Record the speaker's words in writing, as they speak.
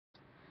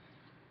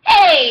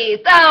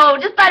Okay, so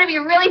just thought it'd be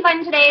really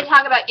fun today to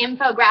talk about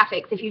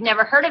infographics. If you've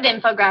never heard of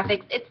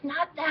infographics, it's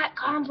not that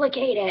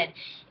complicated.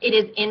 It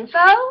is info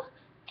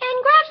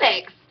and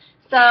graphics.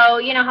 So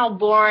you know how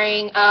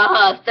boring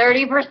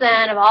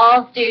 30% of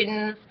all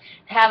students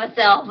have a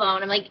cell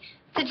phone. I'm like,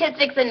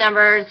 statistics and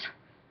numbers,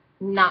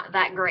 not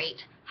that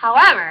great.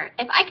 However,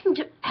 if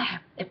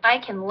I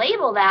can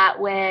label that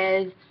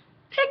with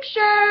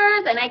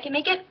pictures and I can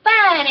make it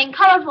fun and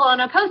colorful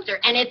on a poster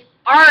and it's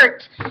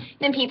art,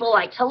 then people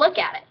like to look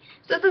at it.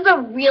 So this is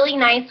a really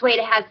nice way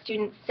to have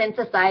students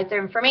synthesize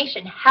their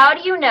information. How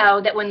do you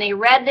know that when they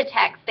read the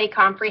text they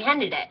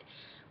comprehended it?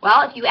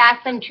 Well, if you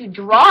ask them to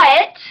draw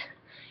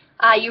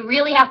it, you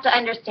really have to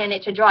understand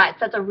it to draw it. So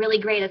that's a really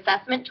great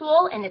assessment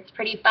tool, and it's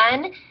pretty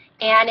fun,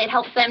 and it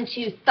helps them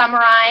to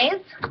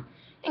summarize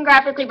and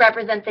graphically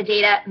represent the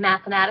data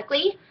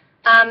mathematically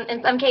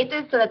in some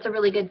cases, so that's a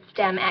really good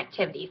STEM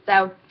activity.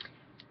 So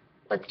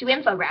let's do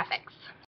infographics.